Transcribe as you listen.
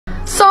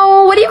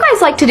what do you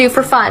guys like to do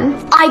for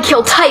fun? I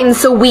kill titans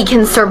so we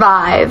can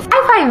survive.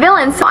 I fight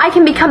villains so I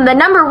can become the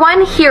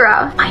 #1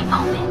 hero. My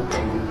moment.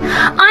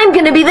 I'm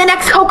gonna be the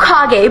next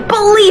Hokage,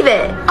 believe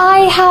it!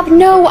 I have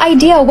no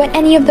idea what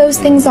any of those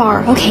things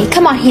are. Okay,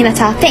 come on,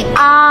 Hinata, think.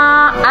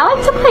 I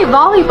like to play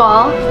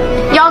volleyball.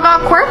 Y'all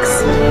got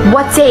quirks?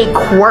 What's a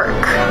quirk?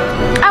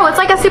 Oh, it's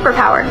like a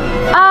superpower.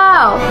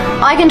 Oh,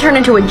 I can turn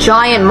into a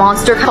giant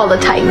monster called a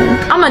titan.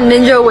 I'm a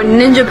ninja with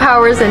ninja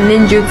powers and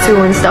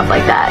ninjutsu and stuff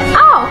like that.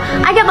 Oh,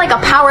 I get like a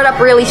powered up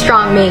really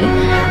strong me.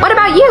 What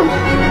about you?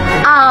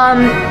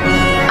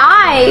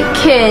 I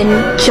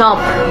can jump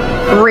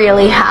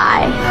really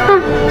high.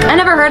 I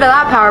never heard of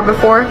that power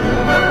before.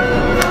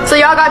 So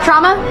y'all got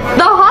trauma?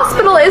 The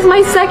hospital is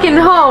my second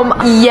home.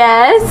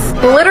 Yes.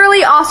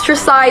 Literally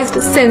ostracized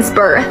since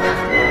birth.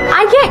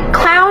 I get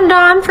clowned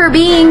on for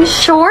being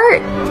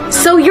short.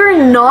 So you're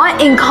not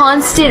in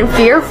constant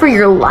fear for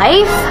your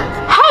life?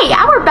 Hey,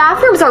 our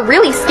bathrooms are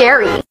really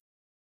scary.